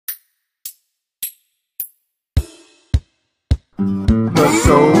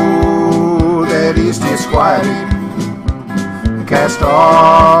soul that is disquieted, cast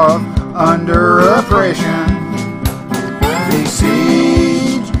off under oppression,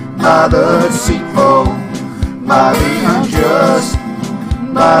 besieged by the deceitful, by the unjust,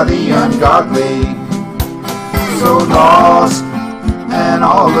 by the ungodly, so lost and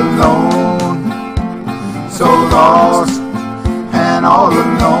all alone, so lost and all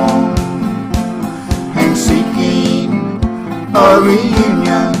alone, and seeking a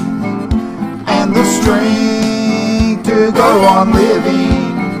reunion and the strength to go on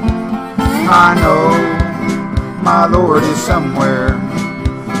living. I know my Lord is somewhere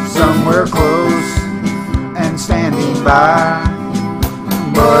close and standing by,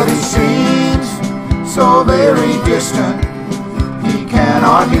 but He seems so very distant. He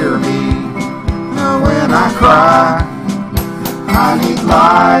cannot hear me when I cry. I need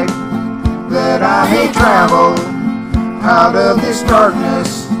light that I may travel out of this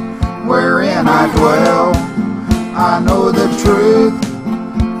darkness wherein I dwell. I know the truth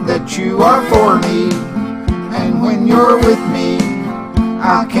that You are for me, and when You're with me,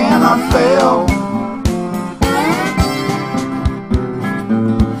 I cannot fail.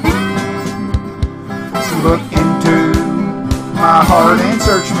 Look into my heart and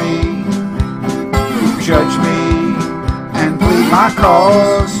search me, judge me and plead my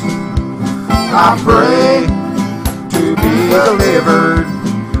cause. I pray to be delivered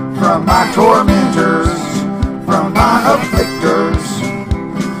from my tormentors, from my afflictors.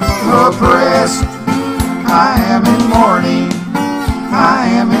 Oppressed, I am in mourning, I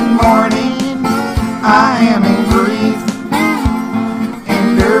am in mourning, I am in grief,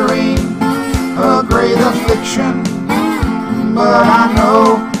 enduring a great affliction, but I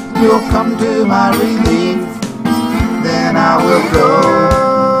know You'll come to my relief. Then I will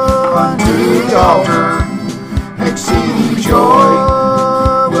go unto the altar, exceeding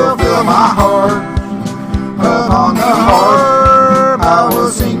joy will fill my heart. Upon the harp I will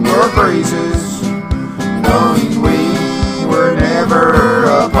sing Your praises, knowing we were never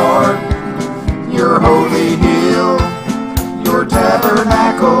apart. Your holy hill, Your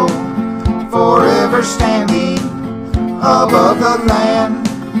tabernacle, forever standing above the land,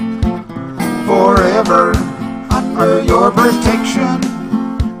 forever under Your protection,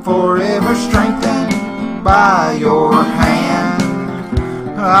 forever strengthened by Your hand.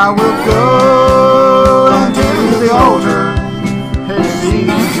 I will go unto the altar,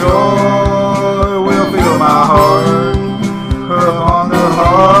 exceeding joy will fill my heart. Upon the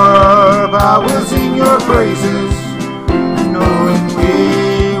harp I will sing Your praises, knowing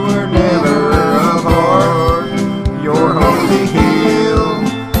we were never apart. Your holy hill,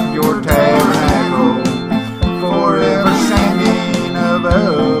 Your tabernacle, forever standing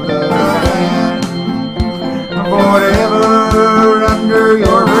above the land, forever under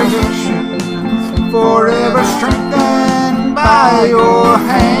Your protection, forever strengthened by Your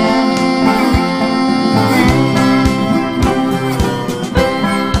hand.